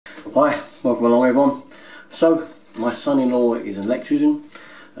Hi, welcome along everyone. So, my son-in-law is an electrician.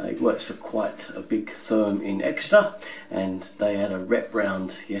 He works for quite a big firm in Exeter, and they had a rep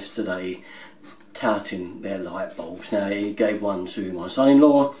round yesterday touting their light bulbs. Now, he gave one to my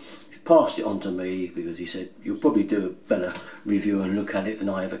son-in-law, who passed it on to me because he said, you'll probably do a better review and look at it than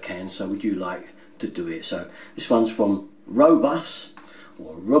I ever can, so would you like to do it? So, this one's from Robus,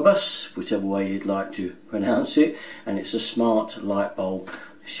 or Robus, whichever way you'd like to pronounce it, and it's a smart light bulb.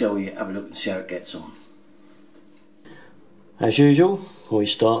 Shall we have a look and see how it gets on? As usual, when we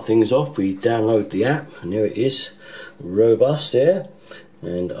start things off, we download the app, and there it is, Robust there,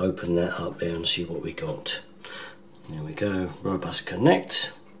 and open that up there and see what we got. There we go, Robust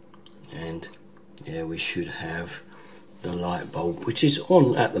Connect, and there we should have the light bulb, which is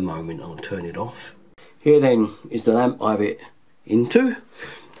on at the moment. I'll turn it off. Here then is the lamp I have it into,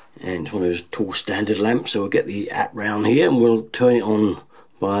 and it's one of those tall standard lamps, so we'll get the app round here and we'll turn it on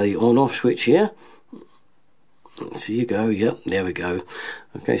by the on-off switch here. So you go, yep, there we go.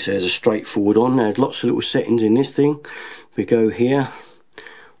 Okay, so there's a straightforward on. There's lots of little settings in this thing. If we go here,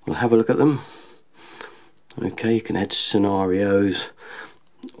 we'll have a look at them. Okay, you can add scenarios,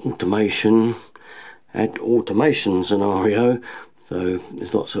 automation, add automation scenario. So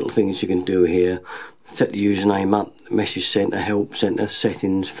there's lots of little things you can do here. Set the username up, message center, help center,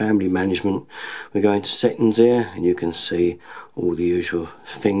 settings, family management. We go into settings there and you can see all the usual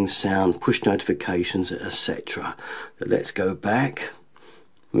things, sound, push notifications, etc. But let's go back.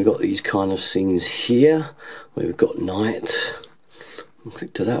 We've got these kind of things here where we've got night. We'll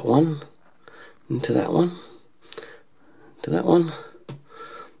click to that one, into that one, to that one,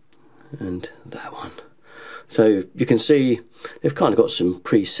 and that one. So you can see they've kind of got some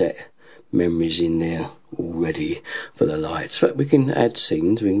preset memories in there already for the lights, but we can add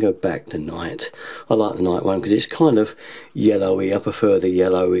scenes. We can go back to night. I like the night one because it's kind of yellowy. I prefer the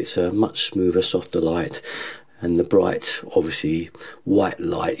yellow. It's a much smoother, softer light, and the bright, obviously white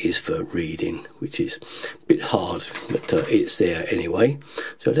light is for reading, which is a bit hard, but it's there anyway.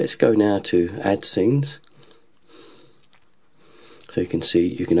 So let's go now to add scenes. So you can see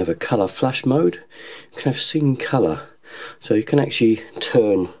you can have a colour flash mode, you can have scene colour, so you can actually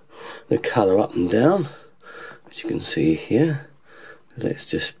turn the colour up and down, as you can see here. Let's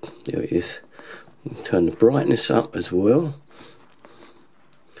just, there it is, turn the brightness up as well,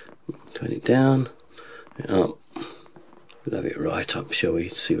 turn it down, up, we'll have it right up, shall we,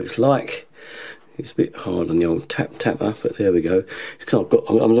 see what it's like. It's a bit hard on the old tapper, but there we go. It's because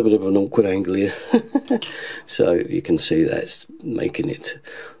I'm a little bit of an awkward angle here. So you can see that's making it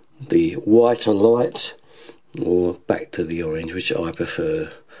the whiter light, or back to the orange, which I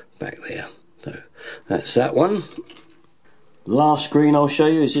prefer back there. So that's that one. Last screen I'll show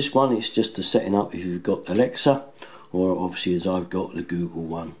you is this one. It's just the setting up if you've got Alexa, or obviously as I've got the Google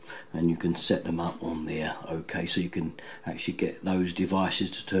one, and you can set them up on there. Okay, so you can actually get those devices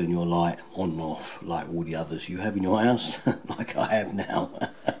to turn your light on and off like all the others you have in your house, like I have now.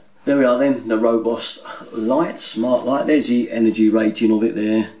 There we are then, the Robus Light, Smart Light. There's the energy rating of it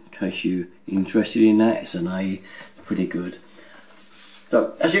there, in case you're interested in that. It's an A, pretty good.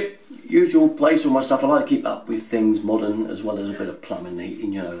 So that's it, usual place, all my stuff. I like to keep up with things modern as well as a bit of plumbing and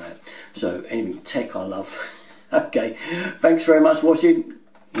heating, you know that. So anything tech I love. Okay, thanks very much for watching.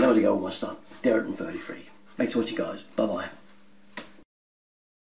 You know where to go, all my stuff. Derek and 33. Thanks for watching, guys. Bye bye.